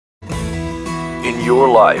In your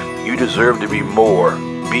life, you deserve to be more,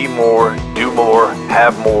 do more,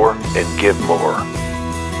 have more, and give more.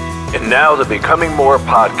 And now the Becoming More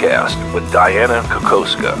podcast with Dianna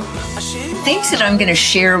Kokoszka. Things that I'm going to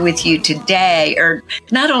share with you today are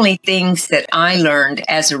not only things that I learned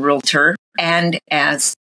as a realtor and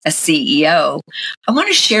as a CEO. I want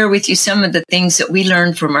to share with you some of the things that we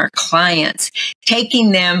learned from our clients, taking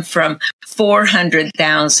them from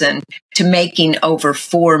 $400,000 to making over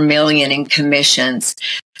 $4 million in commissions,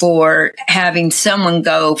 for having someone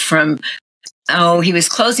go from he was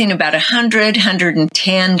closing about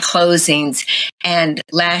 110 closings, and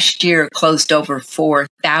last year closed over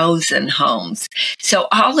 4,000 homes. So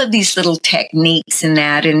all of these little techniques in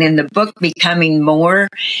that, and in the book, Becoming More,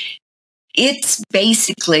 it's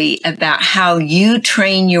basically about how you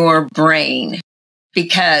train your brain,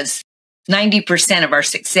 because 90% of our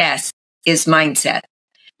success is mindset.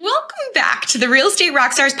 Welcome back to the Real Estate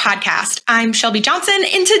Rockstars podcast. I'm Shelby Johnson,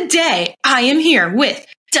 and today I am here with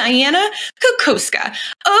Dianna Kokoszka,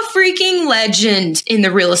 a freaking legend in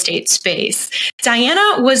the real estate space.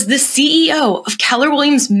 Dianna was the CEO of Keller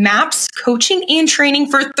Williams MAPS coaching and training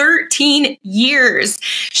for 13 years.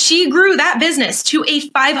 She grew that business to a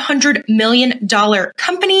 $500 million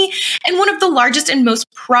company and one of the largest and most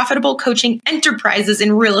profitable coaching enterprises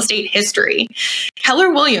in real estate history. Keller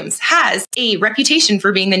Williams has a reputation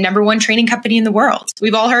for being the #1 training company in the world.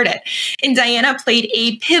 We've all heard it. And Dianna played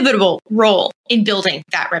a pivotal role in building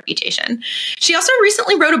that reputation. She also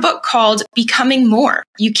recently wrote a book called Becoming More.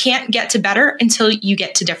 You can't get to better until you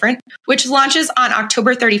get to different, which launches on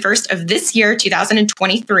October 31st of this year,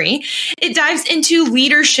 2023. It dives into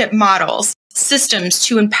leadership models, systems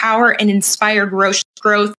to empower and inspire growth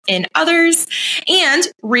in others, and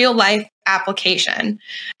real life application.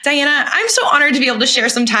 Dianna, I'm so honored to be able to share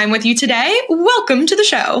some time with you today. Welcome to the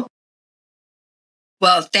show.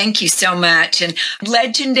 Well, thank you so much. And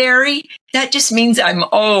legendary, that just means I'm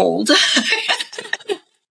old.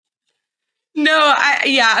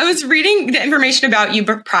 I was reading the information about you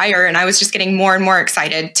prior, and I was just getting more and more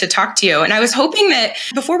excited to talk to you. And I was hoping that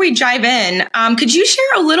before we dive in, could you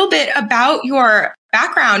share a little bit about your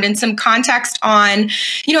background and some context on,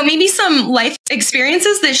 maybe some life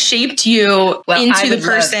experiences that shaped you into the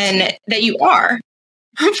person that you are?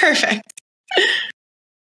 Perfect.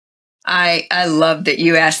 I love that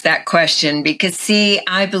you asked that question, because,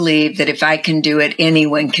 I believe that if I can do it,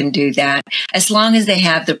 anyone can do that, as long as they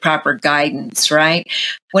have the proper guidance, right?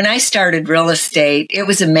 When I started real estate, it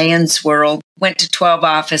was a man's world. Went to 12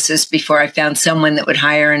 offices before I found someone that would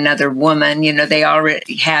hire another woman. They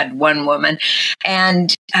already had one woman,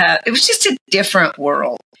 and it was just a different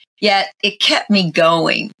world. Yet it kept me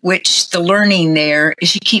going, which the learning there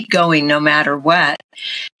is you keep going no matter what.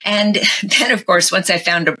 And then, of course, once I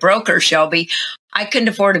found a broker, Shelby, I couldn't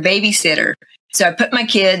afford a babysitter. So I put my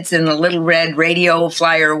kids in a little red radio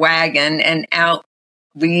flyer wagon, and out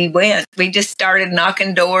we went. We just started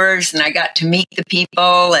knocking doors, and I got to meet the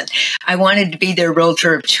people, and I wanted to be their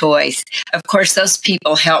realtor of choice. Of course, those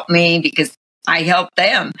people helped me because I helped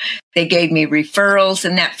them. They gave me referrals.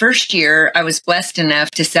 And that first year, I was blessed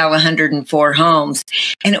enough to sell 104 homes.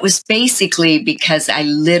 And it was basically because I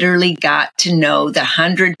literally got to know the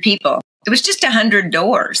 100 people. It was just 100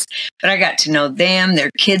 doors, but I got to know them,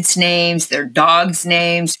 their kids' names, their dogs'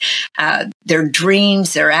 names, their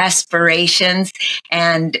dreams, their aspirations.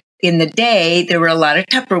 And in the day, there were a lot of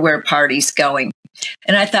Tupperware parties going.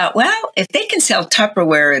 And I thought, well, if they can sell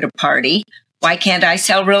Tupperware at a party, why can't I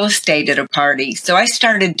sell real estate at a party? So I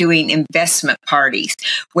started doing investment parties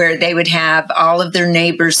where they would have all of their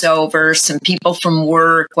neighbors over, some people from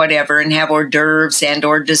work, whatever, and have hors d'oeuvres and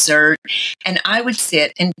or dessert. And I would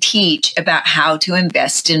sit and teach about how to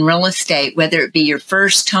invest in real estate, whether it be your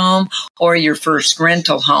first home or your first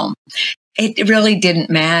rental home. It really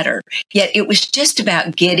didn't matter. Yet it was just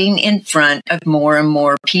about getting in front of more and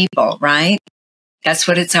more people, right? That's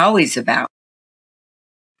what it's always about.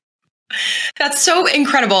 That's so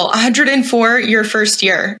incredible. 104 your first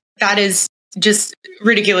year. That is just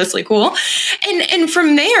ridiculously cool. And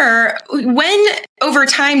from there, when over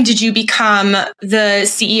time did you become the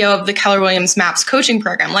CEO of the Keller Williams MAPS coaching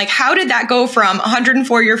program? Like, how did that go from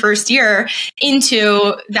 104 your first year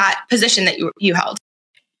into that position that you held?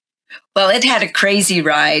 Well, it had a crazy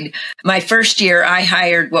ride. My first year, I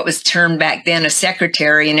hired what was termed back then a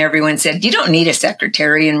secretary, and everyone said, "You don't need a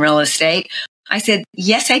secretary in real estate." I said,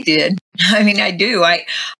 "Yes, I did. I mean, I do.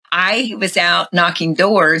 I was out knocking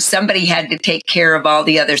doors. Somebody had to take care of all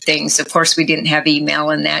the other things. Of course, we didn't have email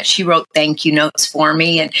and that. She wrote thank you notes for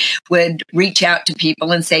me and would reach out to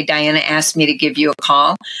people and say, Dianna asked me to give you a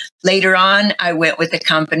call. Later on, I went with a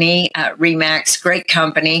company, Remax, great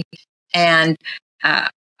company. And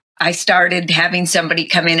I started having somebody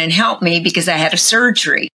come in and help me because I had a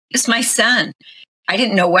surgery. It's my son. I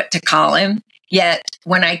didn't know what to call him. Yet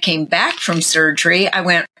when I came back from surgery, I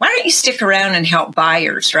went, why don't you stick around and help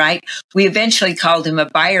buyers, right? We eventually called him a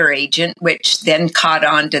buyer agent, which then caught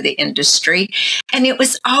on to the industry. And it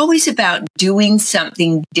was always about doing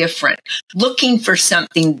something different, looking for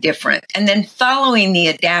something different, and then following the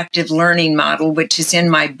adaptive learning model, which is in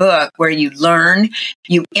my book, where you learn,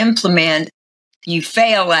 you implement, you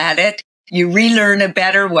fail at it, you relearn a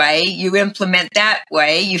better way, you implement that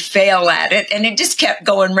way, you fail at it, and it just kept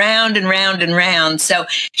going round and round and round. So,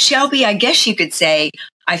 Shelby, I guess you could say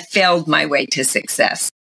I failed my way to success.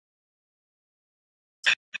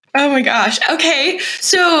 Oh my gosh. Okay.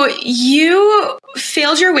 So you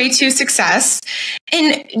failed your way to success.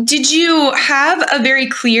 And did you have a very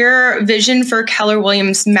clear vision for Keller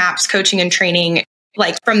Williams MAPS coaching and training,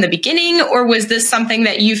 like from the beginning, or was this something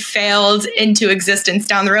that you failed into existence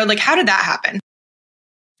down the road? Like, how did that happen?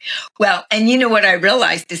 Well, and you know what I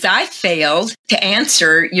realized is I failed to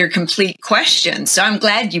answer your complete question. So I'm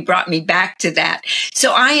glad you brought me back to that.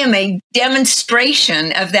 So I am a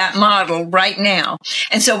demonstration of that model right now.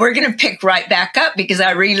 And so we're going to pick right back up because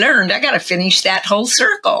I relearned. I got to finish that whole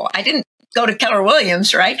circle. I didn't go to Keller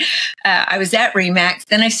Williams, right? I was at RE/MAX.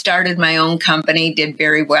 Then I started my own company, did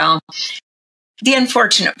very well. The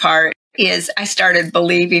unfortunate part is I started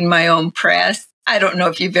believing my own press. I don't know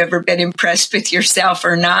if you've ever been impressed with yourself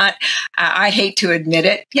or not. I hate to admit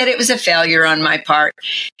it, yet it was a failure on my part.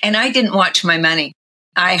 And I didn't watch my money.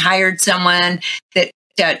 I hired someone that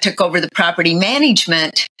took over the property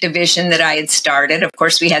management division that I had started. Of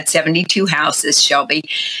course, we had 72 houses, Shelby,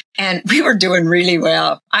 and we were doing really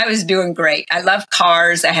well. I was doing great. I love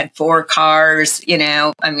cars. I had 4 cars,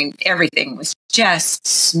 everything was just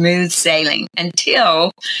smooth sailing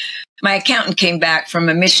until my accountant came back from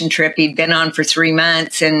a mission trip he'd been on for 3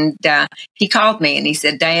 months, and he called me and he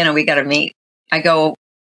said, Dianna, we got to meet. I go,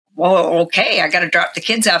 well, okay, I got to drop the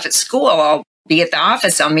kids off at school. I'll be at the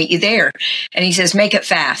office. I'll meet you there. And he says, make it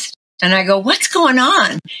fast. And I go, what's going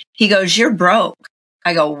on? He goes, you're broke.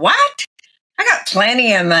 I go, what? I got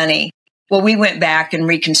plenty of money. Well, we went back and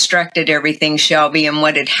reconstructed everything, Shelby. And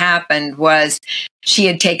what had happened was she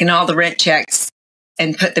had taken all the rent checks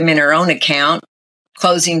and put them in her own account,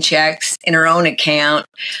 closing checks in her own account.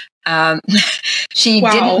 She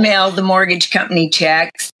didn't mail the mortgage company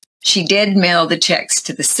checks. She did mail the checks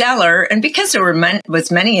to the seller. And because there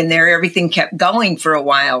was money in there, everything kept going for a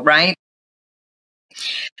while, right?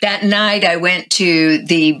 That night, I went to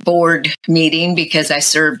the board meeting because I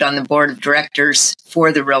served on the board of directors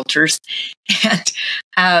for the realtors.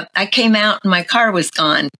 And I came out and my car was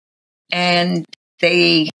gone. And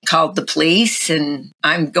they called the police. And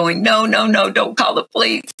I'm going, no, don't call the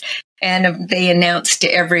police. And they announced to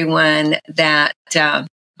everyone that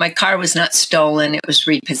my car was not stolen, it was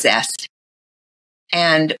repossessed.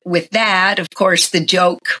 And with that, of course, the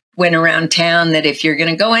joke went around town that if you're going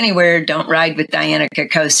to go anywhere, don't ride with Dianna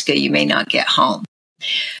Kokoszka, you may not get home.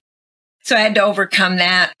 So I had to overcome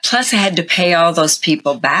that. Plus, I had to pay all those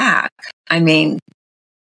people back.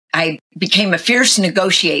 I became a fierce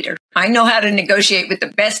negotiator. I know how to negotiate with the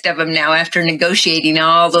best of them now after negotiating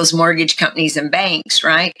all those mortgage companies and banks,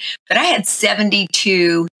 right? But I had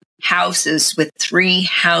 72 houses with 3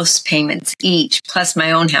 house payments each, plus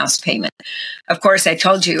my own house payment. Of course, I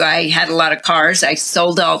told you I had a lot of cars. I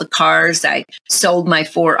sold all the cars. I sold my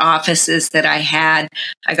 4 offices that I had.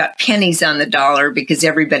 I got pennies on the dollar because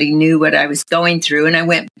everybody knew what I was going through, and I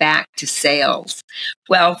went back to sales.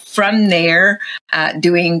 Well, from there,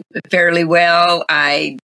 doing fairly well,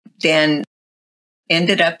 I then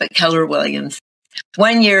ended up at Keller Williams.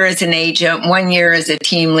 1 year as an agent, 1 year as a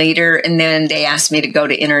team leader, and then they asked me to go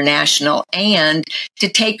to international and to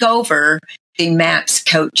take over the MAPS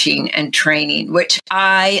coaching and training, which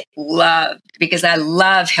I loved because I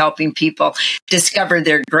love helping people discover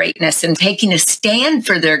their greatness and taking a stand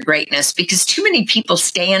for their greatness, because too many people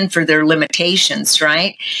stand for their limitations,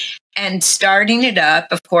 right? And starting it up,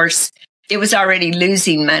 of course, it was already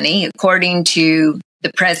losing money. According to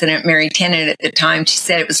the president, Mary Tennant, at the time, she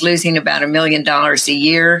said it was losing about $1 million a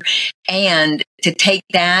year. And to take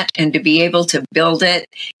that and to be able to build it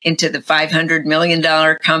into the $500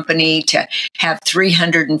 million company, to have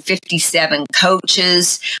 357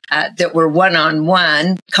 coaches that were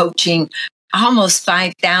one-on-one coaching almost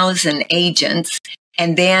 5,000 agents.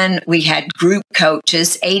 And then we had group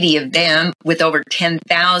coaches, 80 of them with over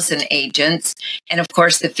 10,000 agents. And of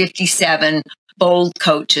course, the 57 Bold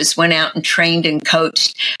coaches went out and trained and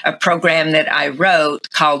coached a program that I wrote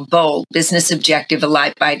called Bold, Business Objective, A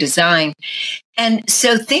Life by Design. And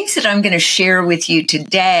so things that I'm going to share with you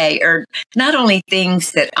today are not only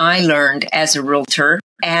things that I learned as a realtor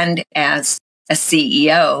and as a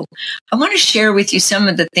CEO. I want to share with you some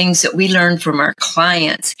of the things that we learned from our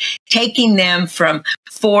clients, taking them from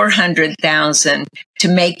 400,000 to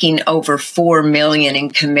making over 4 million in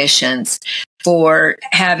commissions, for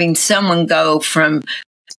having someone go from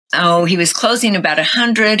he was closing about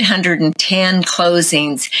 110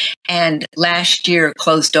 closings, and last year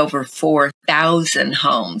closed over 4,000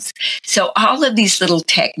 homes. So all of these little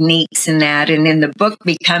techniques in that, and in the book,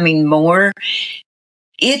 Becoming More,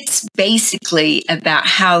 it's basically about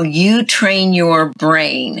how you train your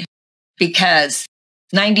brain, because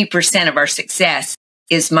 90% of our success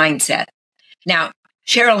is mindset. Now,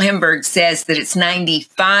 Cheryl Hemberg says that it's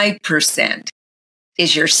 95%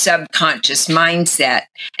 is your subconscious mindset,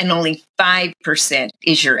 and only 5%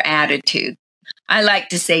 is your attitude. I like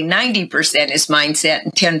to say 90% is mindset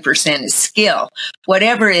and 10% is skill.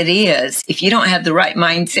 Whatever it is, if you don't have the right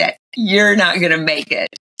mindset, you're not going to make it,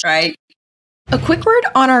 right? A quick word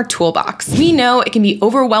on our toolbox. We know it can be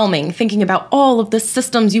overwhelming thinking about all of the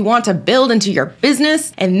systems you want to build into your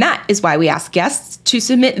business, and that is why we ask guests to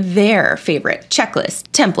submit their favorite checklist,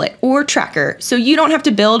 template, or tracker so you don't have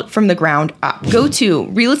to build from the ground up. Go to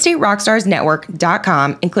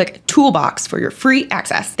realestaterockstarsnetwork.com and click Toolbox for your free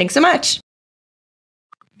access. Thanks so much.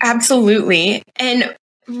 Absolutely. And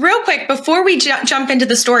real quick, before we jump into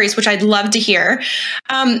the stories, which I'd love to hear,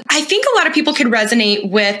 I think a lot of people could resonate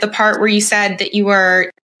with the part where you said that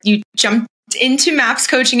you jumped into MAPS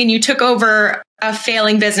coaching and you took over a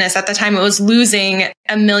failing business. At the time, it was losing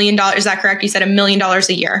 $1 million. Is that correct? You said $1 million a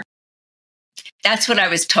year. That's what I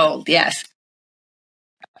was told. Yes.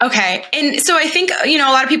 Okay. And so I think, a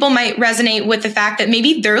lot of people might resonate with the fact that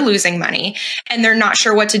maybe they're losing money and they're not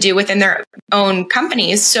sure what to do within their own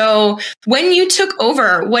companies. So when you took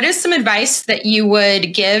over, what is some advice that you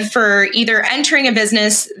would give for either entering a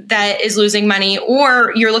business that is losing money,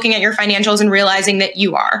 or you're looking at your financials and realizing that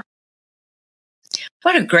you are?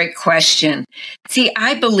 What a great question. See,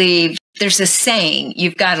 I believe there's a saying,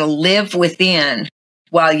 you've got to live within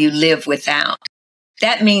while you live without.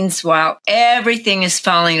 That means while everything is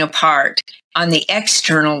falling apart on the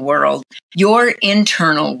external world, your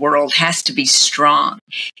internal world has to be strong.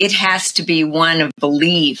 It has to be one of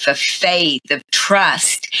belief, of faith, of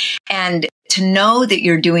trust, and to know that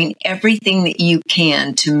you're doing everything that you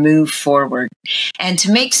can to move forward, and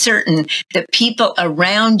to make certain that people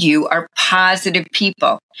around you are positive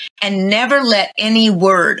people, and never let any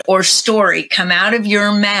word or story come out of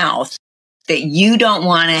your mouth that you don't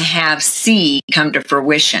want to see come to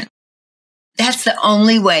fruition. That's the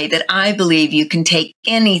only way that I believe you can take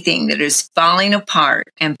anything that is falling apart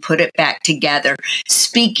and put it back together,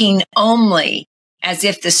 speaking only as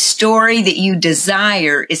if the story that you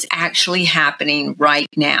desire is actually happening right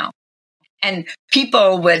now. And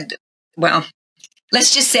people would,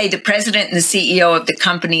 let's just say the president and the CEO of the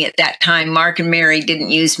company at that time, Mark and Mary, didn't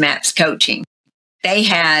use MAPS coaching. They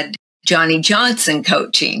had Johnny Johnson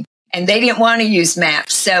coaching, and they didn't want to use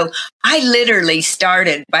MAPS. So I literally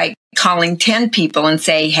started by calling 10 people and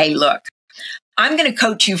say, hey, look, I'm going to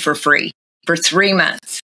coach you for free for 3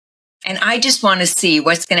 months. And I just want to see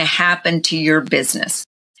what's going to happen to your business.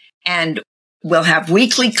 And we'll have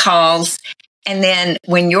weekly calls. And then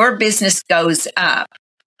when your business goes up,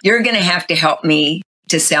 you're going to have to help me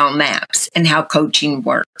to sell MAPS and how coaching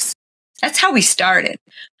works. That's how we started.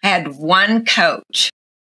 I had one coach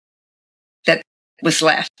that was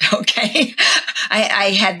left. Okay.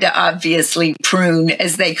 I had to obviously prune,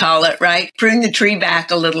 as they call it, right? Prune the tree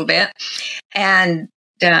back a little bit. And,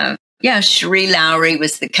 Cherie Lowry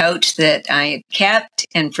was the coach that I had kept,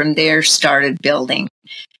 and from there started building.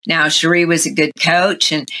 Now, Cherie was a good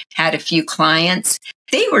coach and had a few clients.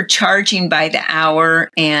 They were charging by the hour,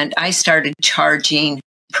 and I started charging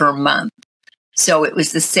per month. So it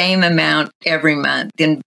was the same amount every month,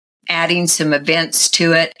 and adding some events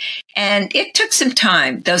to it. And it took some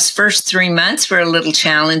time. Those first 3 months were a little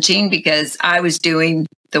challenging because I was doing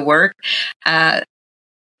the work. And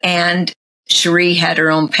Cherie had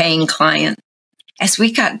her own paying client. As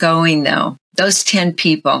we got going, though, those 10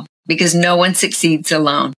 people, because no one succeeds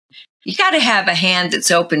alone, you got to have a hand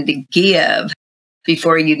that's open to give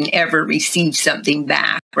before you can ever receive something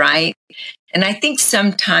back, right? And I think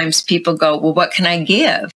sometimes people go, well, what can I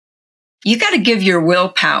give? You got to give your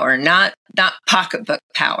willpower, not pocketbook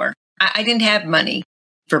power. I didn't have money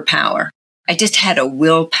for power. I just had a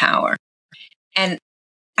willpower. And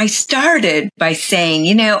I started by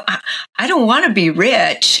saying, I don't want to be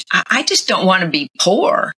rich. I just don't want to be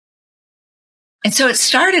poor. And so it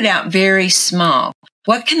started out very small.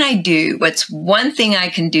 What can I do? What's one thing I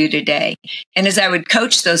can do today? And as I would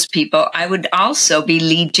coach those people, I would also be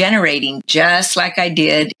lead generating, just like I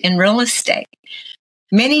did in real estate.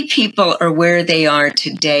 Many people are where they are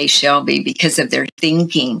today, Shelby, because of their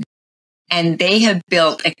thinking. And they have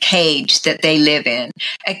built a cage that they live in,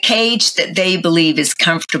 a cage that they believe is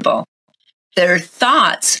comfortable. Their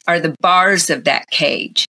thoughts are the bars of that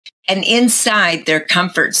cage and inside their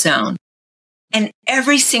comfort zone. And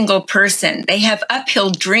every single person, they have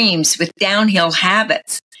uphill dreams with downhill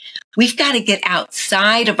habits. We've got to get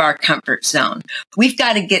outside of our comfort zone. We've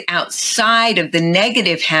got to get outside of the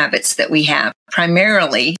negative habits that we have,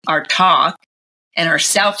 primarily our talk and our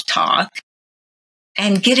self-talk,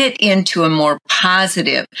 and get it into a more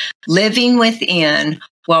positive living within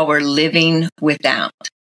while we're living without.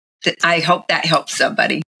 I hope that helps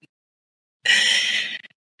somebody.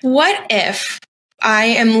 What if I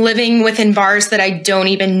am living within bars that I don't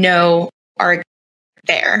even know are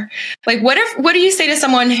there? Like, what do you say to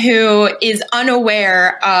someone who is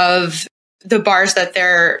unaware of the bars that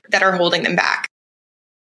are holding them back?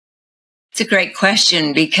 It's a great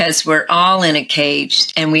question because we're all in a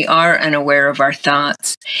cage and we are unaware of our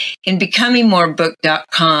thoughts. In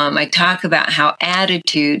becomingmorebook.com, I talk about how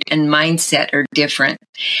attitude and mindset are different.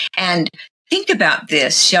 And think about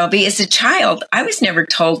this, Shelby. As a child, I was never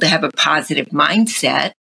told to have a positive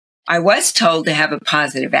mindset. I was told to have a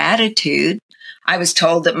positive attitude. I was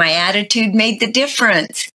told that my attitude made the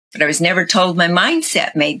difference, but I was never told my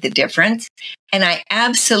mindset made the difference. And I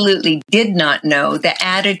absolutely did not know that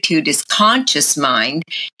attitude is conscious mind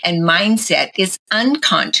and mindset is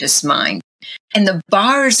unconscious mind. And the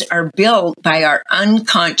bars are built by our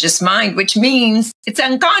unconscious mind, which means it's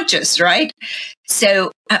unconscious, right?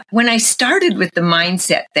 So when I started with the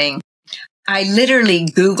mindset thing, I literally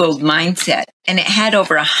Googled mindset and it had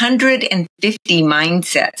over 150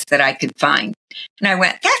 mindsets that I could find. And I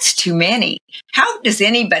went, that's too many. How does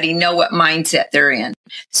anybody know what mindset they're in?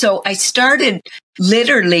 So I started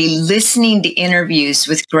literally listening to interviews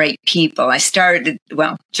with great people.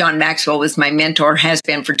 John Maxwell was my mentor, has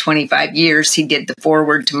been for 25 years. He did the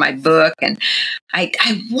foreword to my book. And I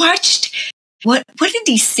watched, what did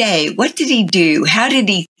he say? What did he do? How did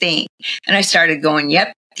he think? And I started going,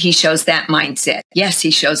 yep. He shows that mindset. Yes, he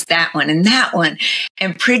shows that one and that one.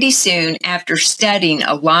 And pretty soon, after studying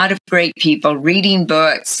a lot of great people, reading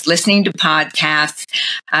books, listening to podcasts,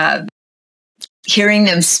 hearing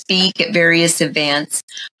them speak at various events,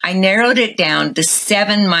 I narrowed it down to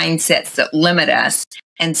 7 mindsets that limit us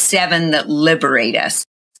and 7 that liberate us.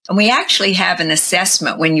 And we actually have an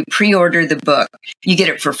assessment when you pre-order the book. You get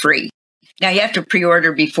it for free. Now, you have to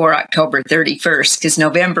pre-order before October 31st because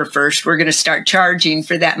November 1st, we're going to start charging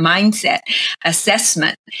for that mindset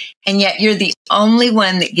assessment. And yet you're the only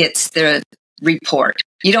one that gets the report.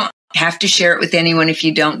 You don't have to share it with anyone if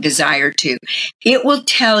you don't desire to. It will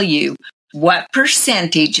tell you what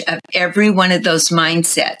percentage of every one of those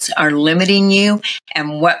mindsets are limiting you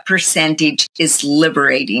and what percentage is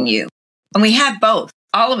liberating you. And we have both.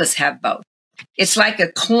 All of us have both. It's like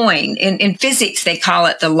a coin. In physics, they call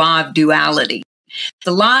it the law of duality.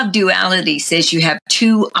 The law of duality says you have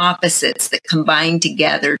 2 opposites that combine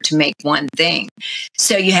together to make one thing.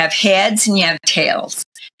 So you have heads and you have tails.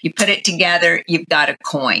 You put it together, you've got a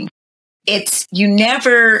coin. You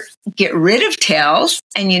never get rid of tails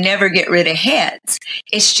and you never get rid of heads.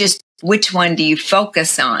 It's just which one do you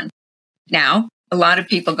focus on? Now, a lot of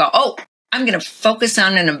people go, oh, I'm going to focus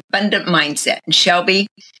on an abundant mindset. And Shelby,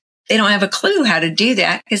 they don't have a clue how to do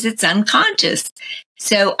that because it's unconscious.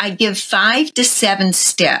 So I give 5 to 7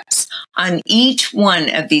 steps on each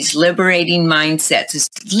one of these liberating mindsets.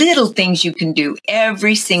 It's little things you can do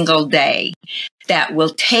every single day that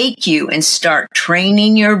will take you and start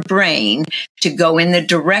training your brain to go in the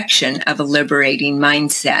direction of a liberating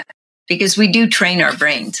mindset. Because we do train our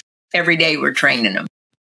brains. Every day we're training them.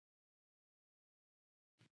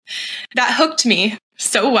 That hooked me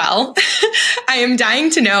so well. I am dying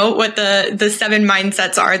to know what the 7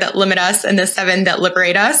 mindsets are that limit us and the 7 that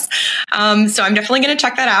liberate us. So I'm definitely going to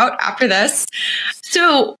check that out after this.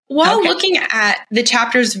 So while looking at the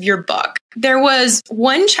chapters of your book, there was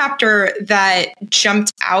one chapter that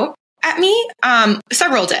jumped out at me.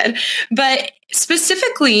 Several did, but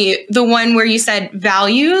specifically the one where you said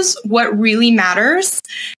values, what really matters.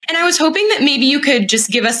 And I was hoping that maybe you could just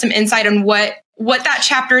give us some insight on what that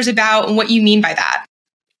chapter is about and what you mean by that.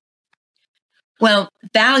 Well,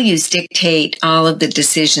 values dictate all of the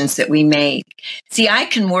decisions that we make. See, I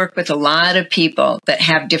can work with a lot of people that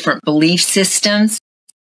have different belief systems.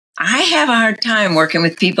 I have a hard time working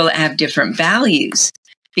with people that have different values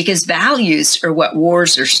because values are what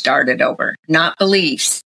wars are started over, not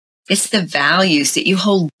beliefs. It's the values that you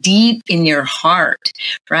hold deep in your heart,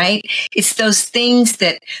 right? It's those things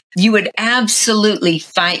that you would absolutely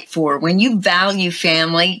fight for. When you value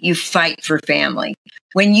family, you fight for family.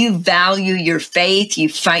 When you value your faith, you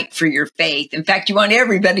fight for your faith. In fact, you want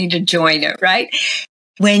everybody to join it, right?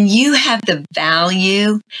 When you have the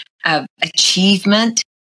value of achievement,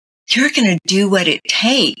 you're going to do what it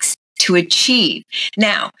takes to achieve.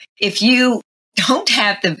 Now, if you don't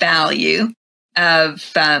have the value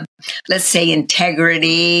of, let's say,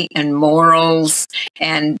 integrity and morals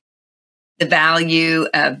and the value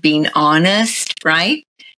of being honest, right?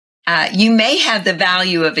 You may have the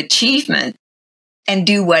value of achievement and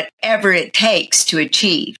do whatever it takes to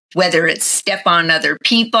achieve, whether it's step on other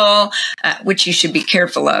people, which you should be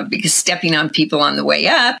careful of, because stepping on people on the way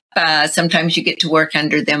up, sometimes you get to work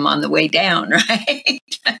under them on the way down, right?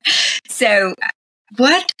 So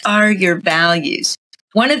what are your values?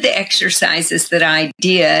 One of the exercises that I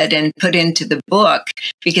did and put into the book,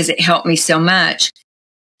 because it helped me so much,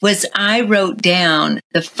 was I wrote down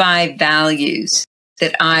the 5 values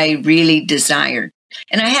that I really desired.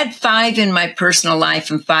 And I had 5 in my personal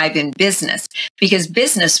life and 5 in business, because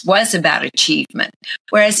business was about achievement.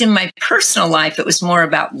 Whereas in my personal life, it was more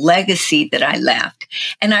about legacy that I left.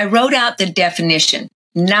 And I wrote out the definition,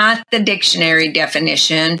 not the dictionary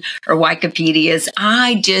definition or Wikipedia's.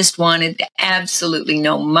 I just wanted to absolutely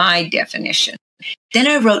know my definition. Then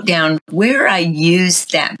I wrote down where I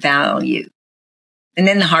used that value. And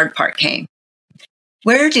then the hard part came.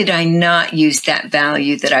 Where did I not use that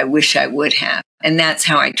value that I wish I would have? And that's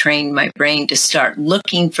how I trained my brain to start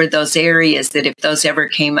looking for those areas that if those ever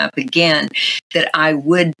came up again, that I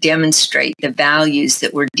would demonstrate the values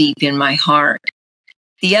that were deep in my heart.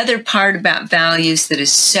 The other part about values that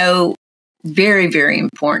is so very, very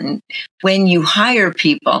important, when you hire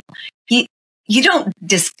people, you don't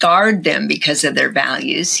discard them because of their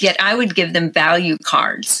values, yet I would give them value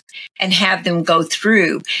cards and have them go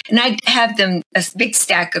through. And I'd have them a big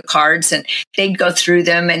stack of cards and they'd go through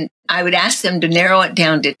them. And I would ask them to narrow it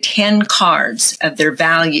down to 10 cards of their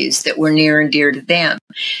values that were near and dear to them.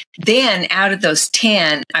 Then out of those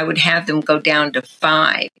 10, I would have them go down to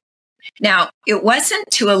 5. Now, it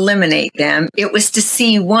wasn't to eliminate them. It was to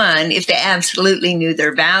see, 1, if they absolutely knew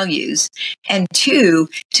their values, and 2,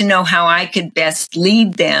 to know how I could best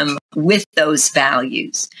lead them with those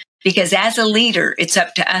values. Because as a leader, it's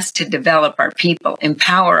up to us to develop our people,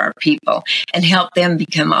 empower our people, and help them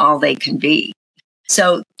become all they can be.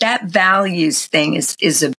 So that values thing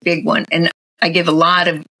is a big one. And I give a lot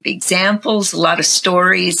of examples, a lot of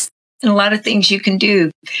stories, and a lot of things you can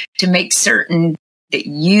do to make certain that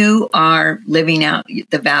you are living out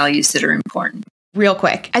the values that are important. Real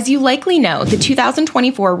quick, as you likely know, the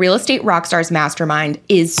 2024 Real Estate Rockstars Mastermind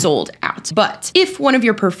is sold out. But if one of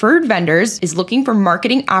your preferred vendors is looking for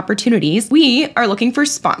marketing opportunities, we are looking for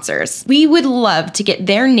sponsors. We would love to get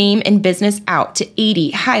their name and business out to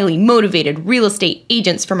 80 highly motivated real estate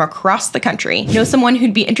agents from across the country. Know someone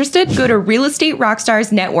who'd be interested? Go to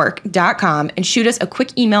realestaterockstarsnetwork.com and shoot us a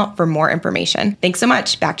quick email for more information. Thanks so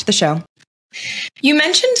much. Back to the show. You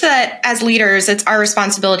mentioned that as leaders, it's our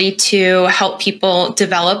responsibility to help people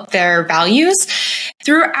develop their values.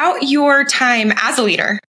 Throughout your time as a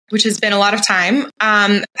leader, which has been a lot of time,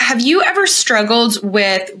 have you ever struggled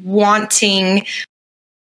with wanting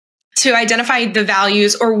to identify the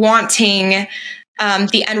values or wanting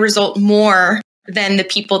the end result more than the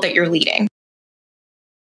people that you're leading?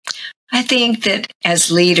 I think that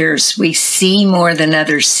as leaders, we see more than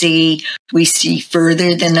others see, we see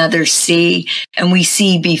further than others see, and we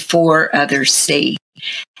see before others see.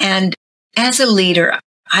 And as a leader,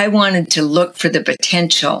 I wanted to look for the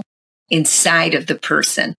potential inside of the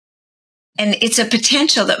person. And it's a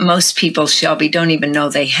potential that most people, Shelby, don't even know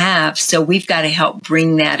they have. So we've got to help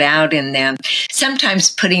bring that out in them, sometimes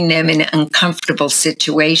putting them in uncomfortable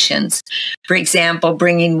situations. For example,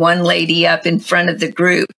 bringing one lady up in front of the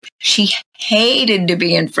group. She hated to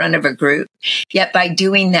be in front of a group. Yet by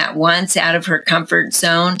doing that once out of her comfort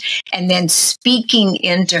zone and then speaking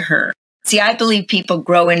into her. See, I believe people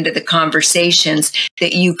grow into the conversations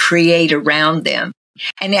that you create around them.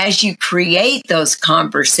 And as you create those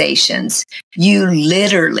conversations, you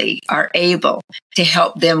literally are able to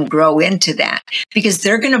help them grow into that, because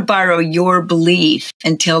they're going to borrow your belief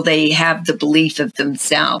until they have the belief of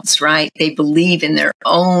themselves, right? They believe in their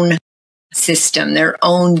own system, their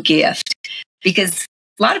own gift, because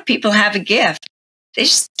a lot of people have a gift. They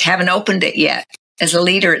just haven't opened it yet. As a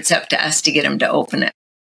leader, it's up to us to get them to open it.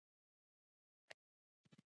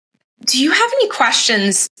 Do you have any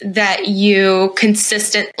questions that you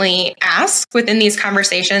consistently ask within these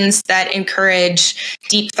conversations that encourage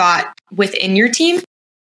deep thought within your team?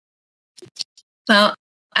 Well,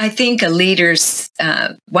 I think one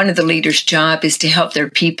of the leaders' job is to help their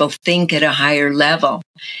people think at a higher level,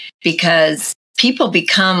 because people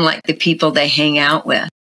become like the people they hang out with.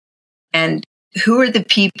 And who are the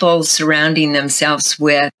people surrounding themselves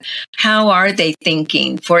with? How are they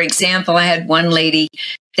thinking? For example, I had one lady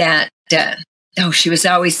that, she was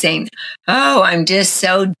always saying, "Oh, I'm just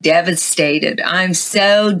so devastated. I'm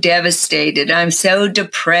so devastated. I'm so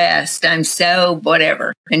depressed. I'm so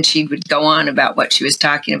whatever." And she would go on about what she was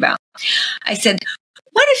talking about. I said,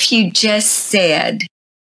 "What if you just said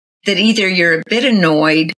that either you're a bit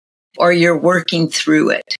annoyed or you're working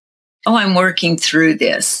through it?" "Oh, I'm working through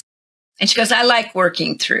this." And she goes, "I like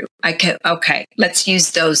working through." Okay, let's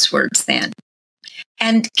use those words then.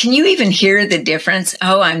 And can you even hear the difference?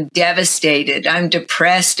 "Oh, I'm devastated. I'm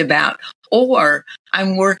depressed about," or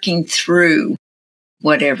 "I'm working through,"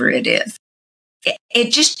 whatever it is.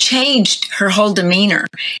 It just changed her whole demeanor.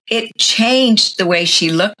 It changed the way she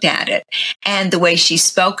looked at it and the way she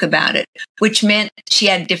spoke about it, which meant she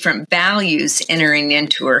had different values entering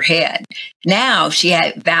into her head. Now she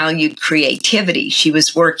had valued creativity. She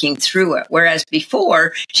was working through it. Whereas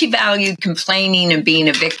before, she valued complaining and being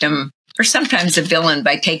a victim, or sometimes a villain,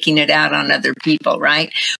 by taking it out on other people,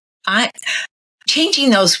 right? Changing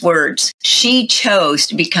those words, she chose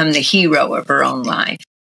to become the hero of her own life.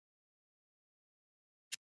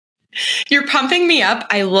 You're pumping me up.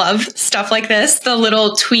 I love stuff like this, the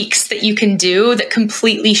little tweaks that you can do that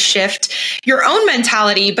completely shift your own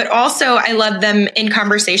mentality, but also I love them in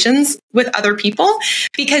conversations with other people,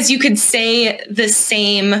 because you could say the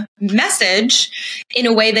same message in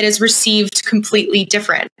a way that is received completely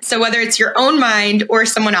different. So whether it's your own mind or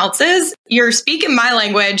someone else's, you're speaking my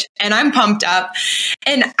language and I'm pumped up.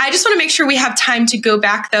 And I just want to make sure we have time to go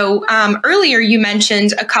back though. Earlier you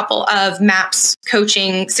mentioned a couple of MAPS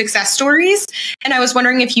coaching success stories, and I was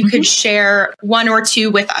wondering if you could share one or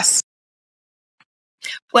two with us.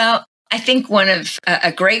 Well, I think one of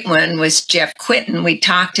a great one was Jeff Quinton. We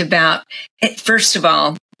talked about it. First of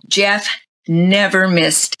all, Jeff never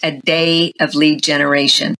missed a day of lead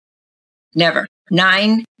generation. Never.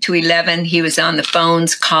 9 to 11, he was on the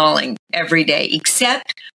phones calling every day,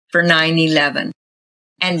 except for 9/11.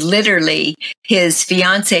 And literally, his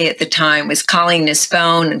fiance at the time was calling his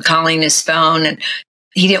phone, and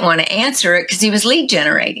he didn't want to answer it because he was lead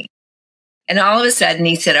generating. And all of a sudden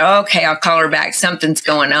he said, "Oh, okay, I'll call her back. Something's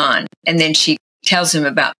going on." And then she tells him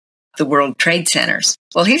about the World Trade Centers.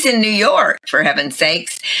 Well, he's in New York, for heaven's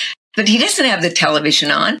sakes, but he doesn't have the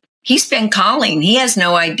television on. He's been calling. He has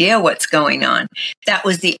no idea what's going on. That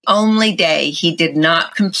was the only day he did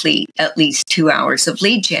not complete at least 2 hours of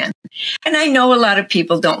lead gen. And I know a lot of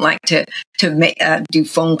people don't like to do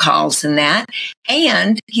phone calls and that.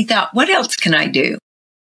 And he thought, what else can I do?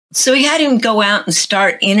 So he had him go out and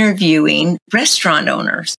start interviewing restaurant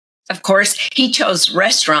owners. Of course, he chose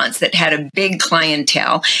restaurants that had a big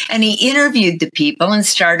clientele, and he interviewed the people and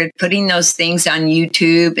started putting those things on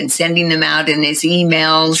YouTube and sending them out in his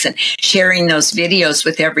emails and sharing those videos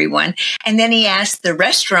with everyone. And then he asked the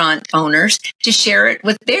restaurant owners to share it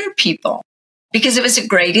with their people because it was a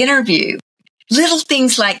great interview. Little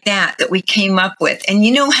things like that we came up with. And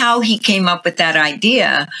you know how he came up with that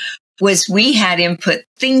idea? Was we had him put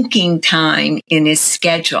thinking time in his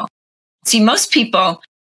schedule. See, most people,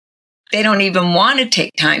 they don't even want to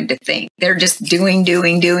take time to think. They're just doing,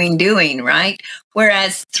 right?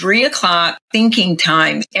 Whereas 3 o'clock thinking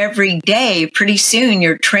time every day, pretty soon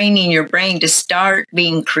you're training your brain to start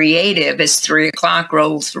being creative as 3 o'clock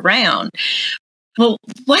rolls around. Well,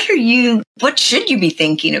 what should you be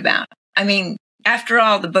thinking about? I mean, after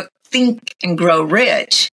all, the book Think and Grow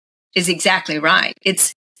Rich is exactly right.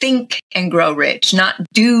 It's think and grow rich, not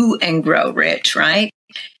do and grow rich, right?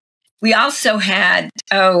 We also had,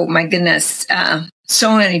 oh my goodness,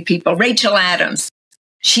 so many people. Rachel Adams,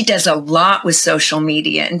 she does a lot with social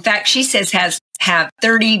media. In fact, she says have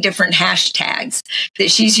 30 different hashtags that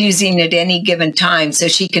she's using at any given time so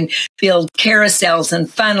she can build carousels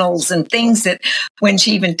and funnels and things that when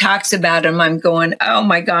she even talks about them, I'm going, oh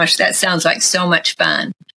my gosh, that sounds like so much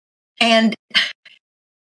fun. And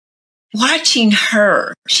watching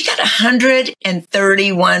her, she got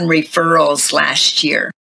 131 referrals last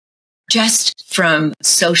year just from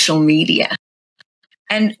social media.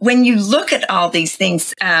 And when you look at all these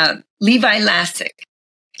things, Levi Lassick,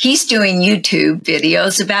 he's doing YouTube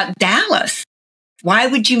videos about Dallas. Why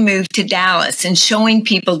would you move to Dallas? And showing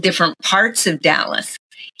people different parts of Dallas.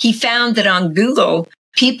 He found that on Google,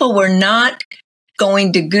 people were not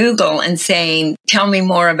going to Google and saying, tell me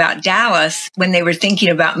more about Dallas, when they were thinking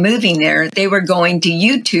about moving there, they were going to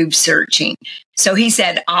YouTube searching. So he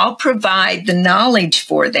said, I'll provide the knowledge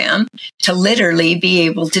for them to literally be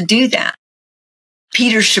able to do that.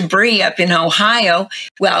 Peter Chabris up in Ohio,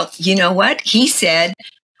 well, you know what? He said,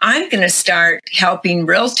 I'm going to start helping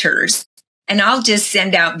realtors, and I'll just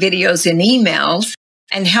send out videos and emails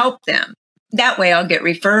and help them. That way I'll get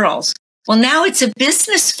referrals. Well, now it's a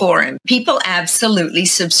business for him. People absolutely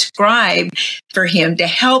subscribe for him to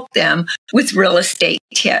help them with real estate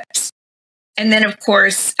tips. And then, of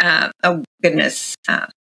course,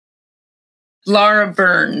 Laura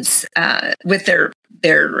Burns with their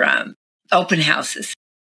open houses.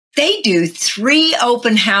 They do 3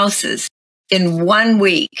 open houses in 1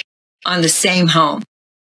 week on the same home.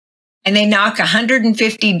 And they knock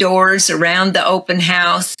 150 doors around the open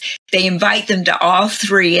house. They invite them to all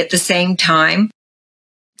 3 at the same time.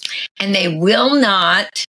 And they will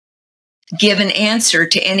not give an answer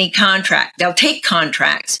to any contract. They'll take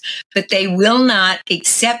contracts, but they will not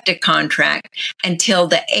accept a contract until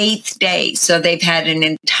the 8th day. So they've had an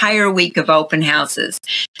entire week of open houses.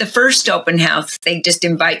 The first open house, they just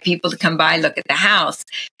invite people to come by, look at the house.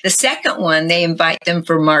 The second one, they invite them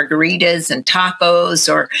for margaritas and tacos,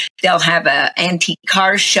 or they'll have an antique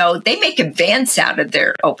car show. They make events out of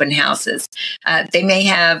their open houses. They may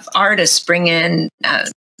have artists bring in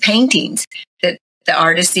paintings that the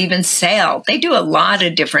artists even sell. They do a lot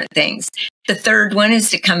of different things. The third one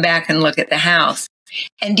is to come back and look at the house.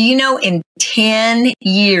 And do you know, in 10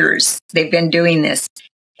 years, they've been doing this,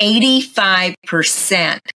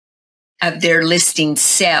 85% of their listings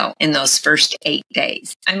sell in those first 8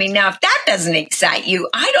 days. I mean, now, if that doesn't excite you,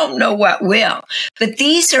 I don't know what will. But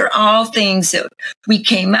these are all things that we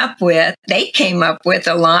came up with. They came up with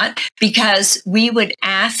a lot because we would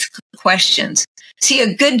ask questions. See,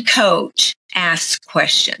 a good coach asks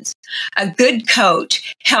questions. A good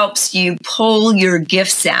coach helps you pull your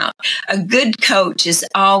gifts out. A good coach is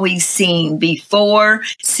always seeing before,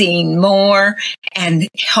 seeing more, and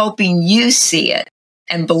helping you see it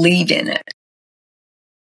and believe in it.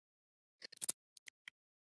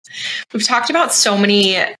 We've talked about so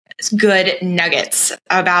many good nuggets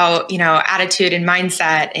about, attitude and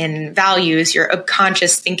mindset and values, your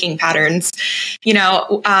subconscious thinking patterns,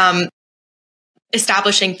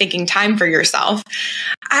 establishing thinking time for yourself.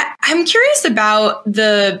 I'm curious about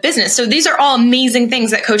the business. So these are all amazing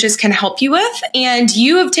things that coaches can help you with. And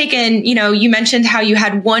you have taken, you mentioned how you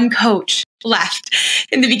had one coach left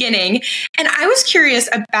in the beginning. And I was curious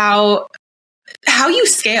about how you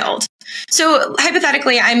scaled. So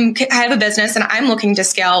hypothetically, I have a business and I'm looking to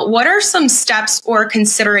scale. What are some steps or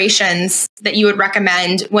considerations that you would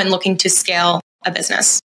recommend when looking to scale a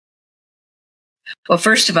business? Well,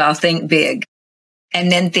 first of all, think big. And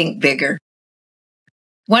then think bigger.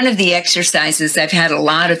 One of the exercises I've had a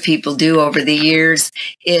lot of people do over the years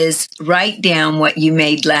is write down what you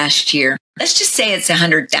made last year. Let's just say it's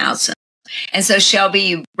 100,000. And so, Shelby,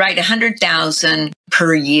 you write 100,000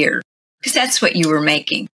 per year because that's what you were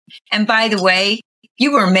making. And by the way,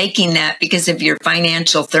 you were making that because of your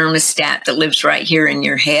financial thermostat that lives right here in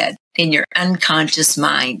your head, in your unconscious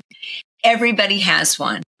mind. Everybody has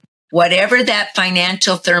one. Whatever that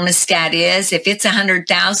financial thermostat is, if it's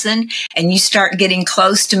 100,000 and you start getting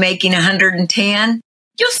close to making 110,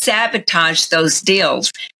 you'll sabotage those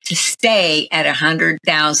deals to stay at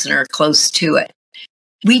 100,000 or close to it.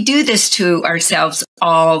 We do this to ourselves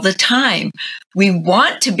all the time. We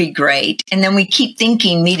want to be great, and then we keep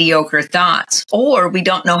thinking mediocre thoughts, or we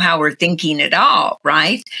don't know how we're thinking at all,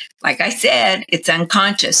 right? Like I said, it's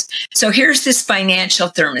unconscious. So here's this financial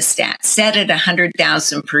thermostat set at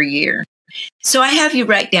 100,000 per year. So I have you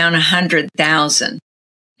write down 100,000.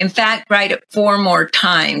 In fact, write it 4 more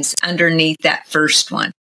times underneath that first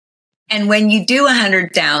one. And when you do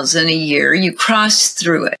 100,000 a year, you cross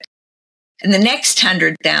through it. And the next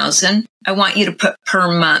 100,000, I want you to put per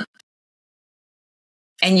month.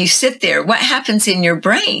 And you sit there. What happens in your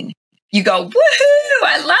brain? You go, woohoo,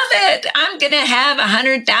 I love it. I'm going to have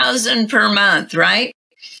 100,000 per month, right?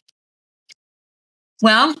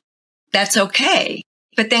 Well, that's okay.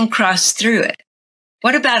 But then cross through it.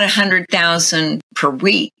 What about 100,000 per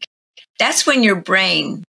week? That's when your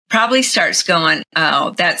brain probably starts going,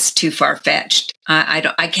 oh, that's too far-fetched.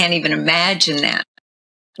 I can't even imagine that.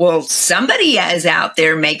 Well, somebody is out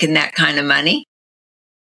there making that kind of money.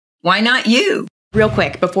 Why not you? Real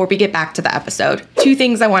quick, before we get back to the episode, 2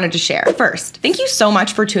 things I wanted to share. First, thank you so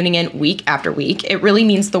much for tuning in week after week. It really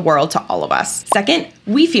means the world to all of us. Second,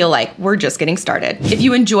 we feel like we're just getting started. If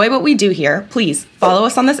you enjoy what we do here, please follow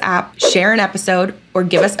us on this app, share an episode, or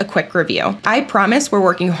give us a quick review. I promise we're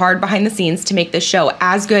working hard behind the scenes to make this show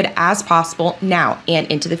as good as possible now and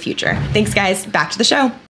into the future. Thanks, guys. Back to the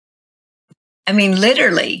show. I mean,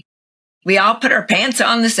 literally. We all put our pants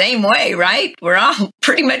on the same way, right? We're all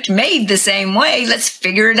pretty much made the same way. Let's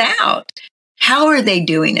figure it out. How are they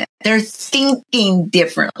doing it? They're thinking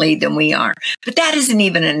differently than we are. But that isn't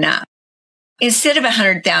even enough. Instead of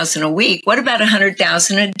 100,000 a week, what about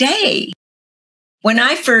 100,000 a day? When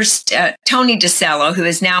I first, Tony DeCello, who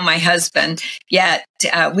is now my husband,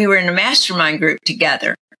 we were in a mastermind group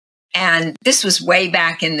together. And this was way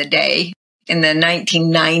back in the day, in the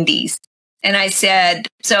 1990s. And I said,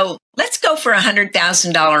 so let's go for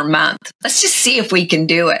 $100,000 a month. Let's just see if we can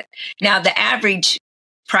do it. Now, the average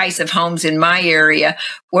price of homes in my area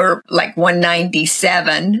were like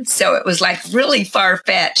 $197. So it was like really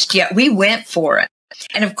far-fetched, yet we went for it.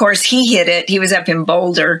 And of course, he hit it. He was up in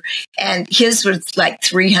Boulder, and his was like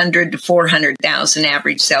 300 to 400,000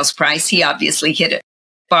 average sales price. He obviously hit it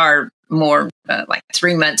far more, like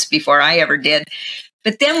 3 months before I ever did.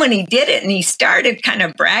 But then when he did it and he started kind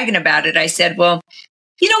of bragging about it, I said, well,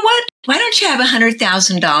 you know what? Why don't you have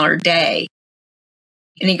 $100,000 day?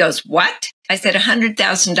 And he goes, what? I said,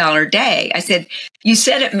 $100,000 day. I said, you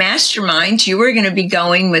said at Masterminds you were going to be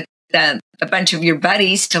going with a bunch of your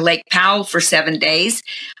buddies to Lake Powell for 7 days.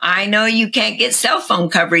 I know you can't get cell phone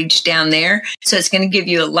coverage down there, so it's going to give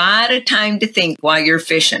you a lot of time to think while you're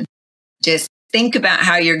fishing. Just think about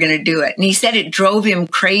how you're going to do it. And he said it drove him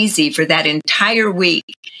crazy for that entire week.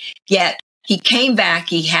 Yet he came back,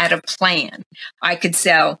 he had a plan. I could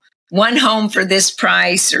sell 1 home for this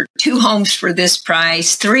price, or 2 homes for this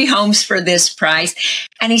price, 3 homes for this price.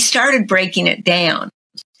 And he started breaking it down.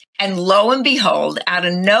 And lo and behold, out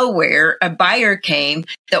of nowhere, a buyer came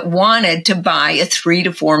that wanted to buy a $3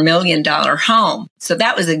 to $4 million home. So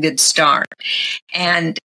that was a good start.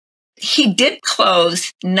 And he did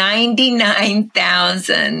close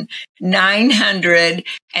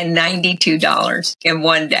 $99,992 in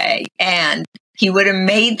one day. And he would have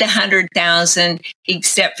made the $100,000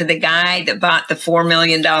 except for the guy that bought the $4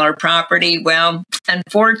 million property. Well,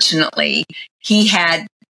 unfortunately,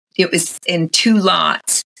 it was in 2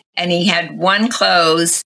 lots, and he had 1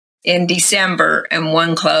 close in December and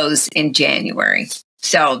 1 close in January.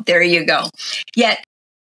 So there you go. Yet,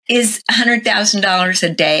 is $100,000 a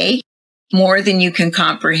day more than you can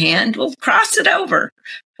comprehend? Well, cross it over.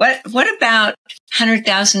 What about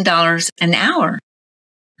 $100,000 an hour?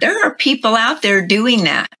 There are people out there doing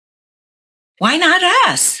that. Why not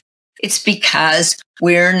us? It's because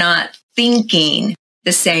we're not thinking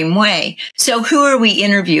the same way. So who are we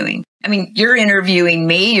interviewing? I mean, you're interviewing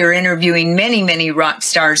me, you're interviewing many, many rock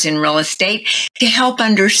stars in real estate to help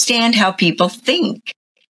understand how people think.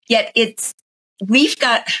 Yet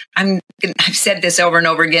I've said this over and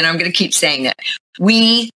over again, I'm going to keep saying it.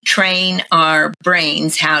 We train our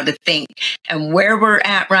brains how to think. And where we're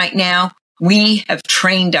at right now, we have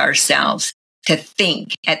trained ourselves to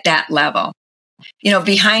think at that level. You know,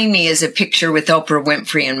 behind me is a picture with Oprah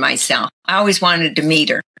Winfrey and myself. I always wanted to meet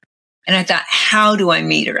her. And I thought, how do I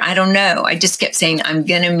meet her? I don't know. I just kept saying, I'm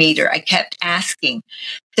going to meet her. I kept asking.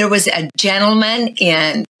 There was a gentleman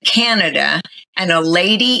in Canada and a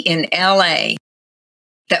lady in LA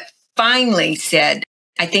that finally said,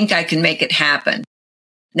 I think I can make it happen.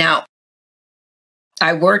 Now,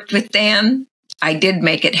 I worked with them. I did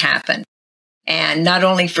make it happen. And not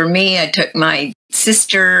only for me, I took my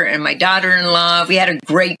sister and my daughter-in-law. We had a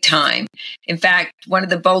great time. In fact, one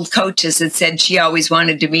of the bold coaches had said she always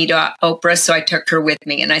wanted to meet Oprah, so I took her with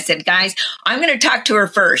me. And I said, guys, I'm going to talk to her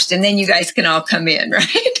first, and then you guys can all come in,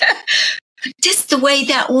 right? Just the way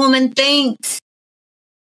that woman thinks.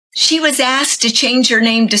 She was asked to change her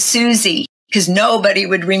name to Susie because nobody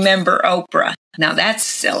would remember Oprah. Now, that's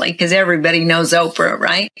silly because everybody knows Oprah,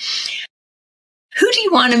 right? Who do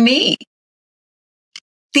you want to meet?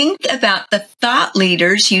 Think about the thought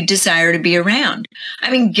leaders you desire to be around.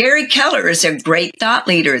 I mean, Gary Keller is a great thought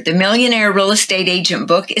leader. The Millionaire Real Estate Agent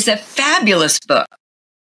book is a fabulous book.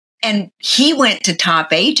 And he went to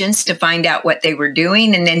top agents to find out what they were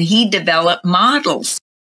doing, and then he developed models.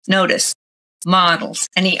 Notice, models.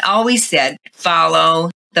 And he always said,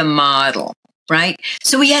 follow the model, right?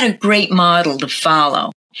 So he had a great model to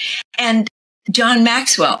follow. And John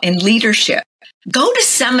Maxwell in leadership, go to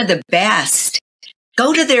some of the best.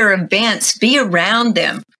 Go to their events, be around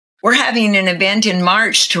them, We're having an event in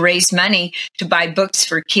March to raise money to buy books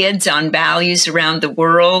for kids on values around the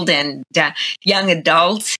world and young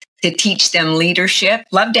adults to teach them leadership.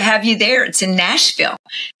 Love to have you there. It's in Nashville.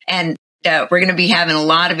 And we're going to be having a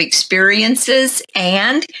lot of experiences,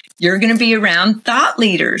 and you're going to be around thought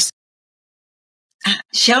leaders.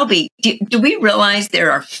 Shelby, do we realize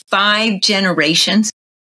there are 5 generations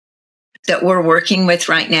that we're working with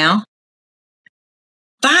right now?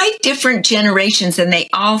 5 different generations, and they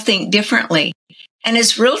all think differently. And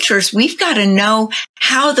as realtors, we've got to know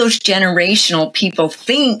how those generational people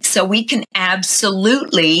think so we can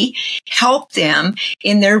absolutely help them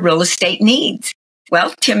in their real estate needs.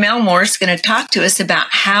 Well, Tim Elmore is going to talk to us about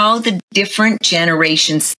how the different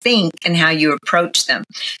generations think and how you approach them.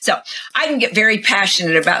 So I can get very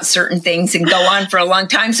passionate about certain things and go on for a long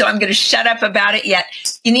time, so I'm going to shut up about it yet.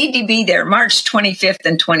 You need to be there March 25th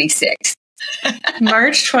and 26th.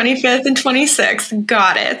 March 25th and 26th.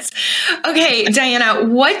 Got it. Okay, Dianna,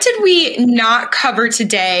 what did we not cover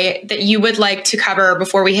today that you would like to cover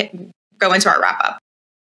before we go into our wrap up?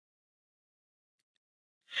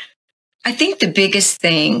 I think the biggest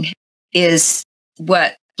thing is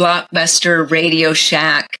what Blockbuster, Radio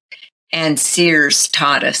Shack, and Sears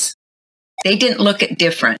taught us. They didn't look at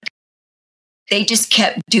different. They just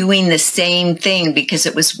kept doing the same thing because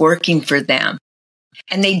it was working for them.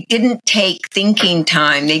 And they didn't take thinking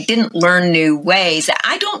time. They didn't learn new ways.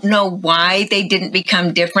 I don't know why they didn't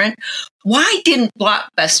become different. Why didn't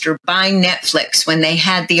Blockbuster buy Netflix when they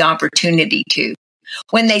had the opportunity to?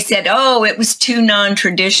 When they said, oh, it was too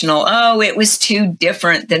non-traditional. Oh, it was too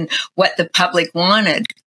different than what the public wanted.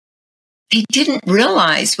 They didn't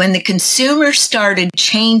realize when the consumer started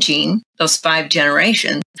changing, those 5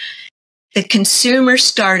 generations, the consumer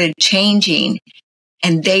started changing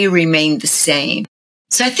and they remained the same.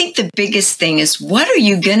 So I think the biggest thing is, what are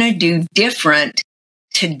you going to do different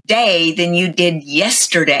today than you did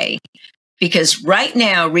yesterday? Because right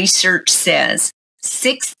now, research says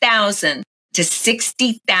 6,000 to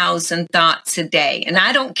 60,000 thoughts a day. And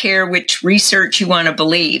I don't care which research you want to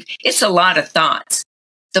believe. It's a lot of thoughts.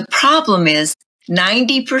 The problem is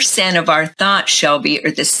 90% of our thoughts, Shelby,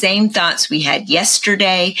 are the same thoughts we had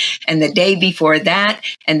yesterday and the day before that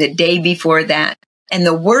and the day before that. And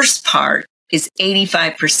the worst part is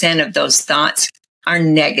 85% of those thoughts are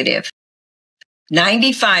negative.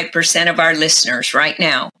 95% of our listeners right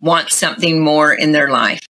now want something more in their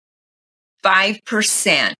life.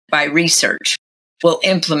 5% by research will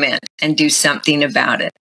implement and do something about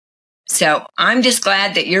it. So I'm just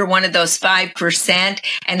glad that you're one of those 5%.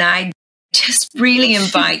 And I just really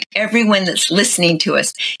invite everyone that's listening to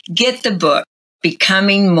us, get the book,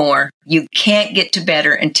 Becoming More. You can't get to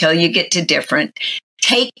better until you get to different.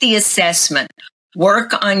 Take the assessment,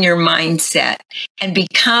 work on your mindset, and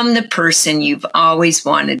become the person you've always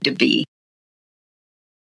wanted to be.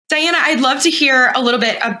 Dianna, I'd love to hear a little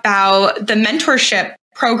bit about the mentorship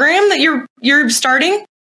program that you're starting.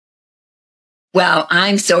 Well,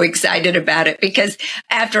 I'm so excited about it because,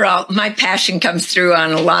 after all, my passion comes through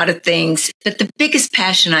on a lot of things. But the biggest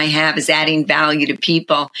passion I have is adding value to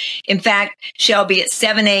people. In fact, Shelby, at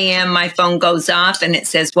 7 a.m., my phone goes off and it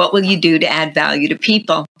says, what will you do to add value to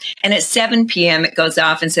people? And at 7 p.m., it goes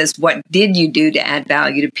off and says, what did you do to add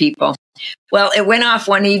value to people? Well, it went off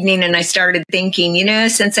one evening and I started thinking,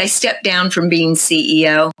 since I stepped down from being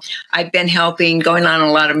CEO, I've been helping, going on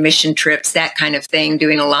a lot of mission trips, that kind of thing,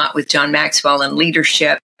 doing a lot with John Maxwell and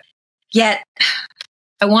leadership. Yet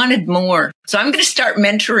I wanted more. So I'm going to start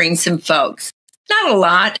mentoring some folks. Not a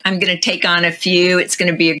lot. I'm going to take on a few. It's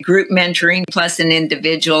going to be a group mentoring plus an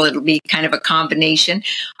individual. It'll be kind of a combination.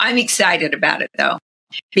 I'm excited about it, though.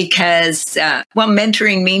 Because,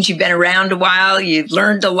 mentoring means you've been around a while, you've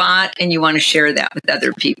learned a lot, and you want to share that with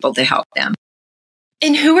other people to help them.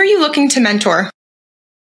 And who are you looking to mentor?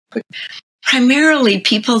 Primarily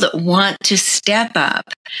people that want to step up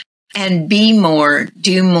and be more,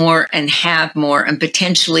 do more, and have more, and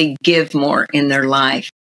potentially give more in their life.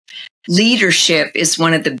 Leadership is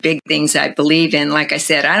one of the big things I believe in. Like I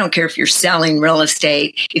said, I don't care if you're selling real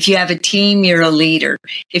estate. If you have a team, you're a leader.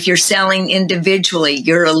 If you're selling individually,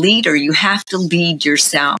 you're a leader. You have to lead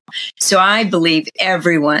yourself. So I believe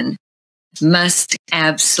everyone must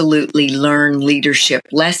absolutely learn leadership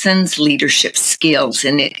lessons, leadership skills,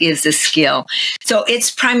 and it is a skill. So it's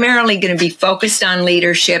primarily going to be focused on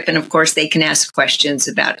leadership. And of course, they can ask questions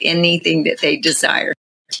about anything that they desire.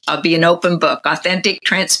 I'll be an open book, authentic,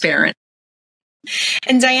 transparent.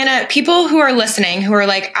 And Dianna, people who are listening, who are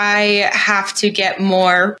like, I have to get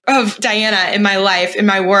more of Dianna in my life, in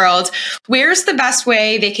my world, where's the best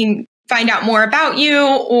way they can find out more about you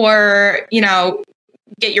or,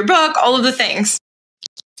 get your book, all of the things?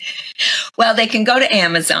 Well, they can go to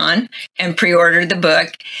Amazon and pre-order the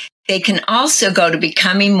book. They can also go to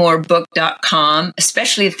becomingmorebook.com,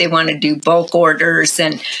 especially if they want to do bulk orders.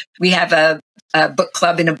 And we have a book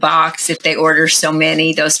club in a box if they order so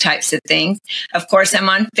many, those types of things. Of course, I'm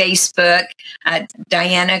on Facebook,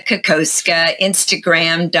 Dianna Kokoszka,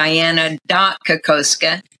 Instagram,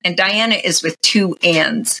 Dianna.Kokoszka. And Dianna is with 2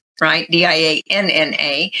 N's, right?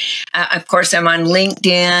 Dianna. Of course, I'm on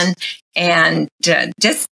LinkedIn, and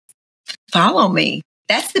just follow me.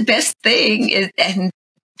 That's the best thing. And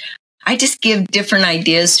I just give different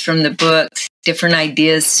ideas from the books, different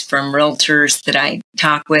ideas from realtors that I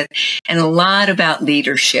talk with, and a lot about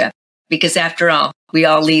leadership, because after all, we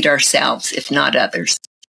all lead ourselves, if not others.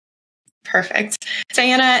 Perfect.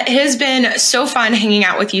 Dianna, it has been so fun hanging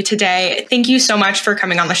out with you today. Thank you so much for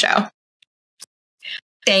coming on the show.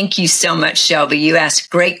 Thank you so much, Shelby. You asked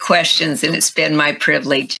great questions, and it's been my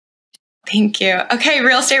privilege. Thank you. Okay,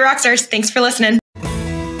 Real Estate Rockstars, thanks for listening.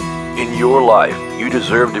 In your life, you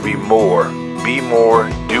deserve to be more, do more,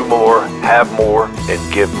 have more,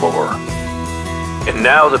 and give more. And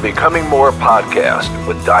now the Becoming More podcast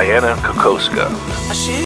with Dianna Kokoszka.